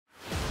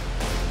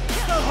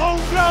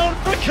thrown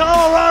for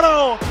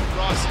Colorado.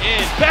 Cross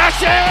in. Bash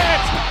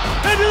it!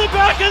 Into the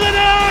back of the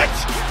net!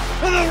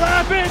 And the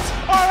Rapids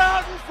are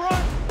out in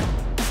front.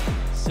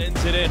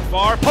 Sends it in.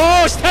 Far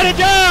post. Headed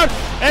down.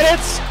 And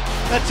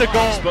that's a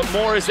goal. But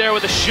Moore is there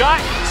with a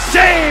shot.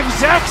 Save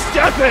Zach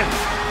Steffen!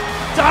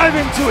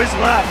 Diving to his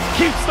left.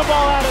 Keeps the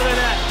ball out of the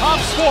net.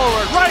 Hops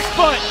forward. Right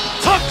foot.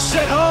 Tucks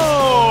it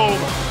home!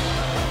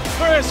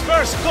 For his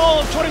first goal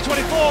of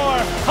 2024,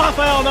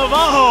 Rafael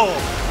Navajo.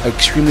 An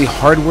extremely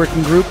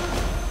hard-working group.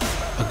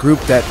 A group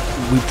that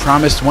we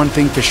promised one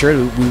thing for sure,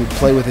 we would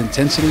play with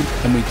intensity,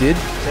 and we did.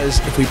 Because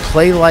if we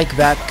play like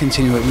that,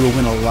 continue it, we will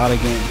win a lot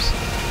of games.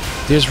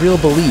 There's real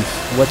belief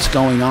what's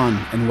going on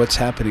and what's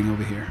happening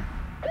over here.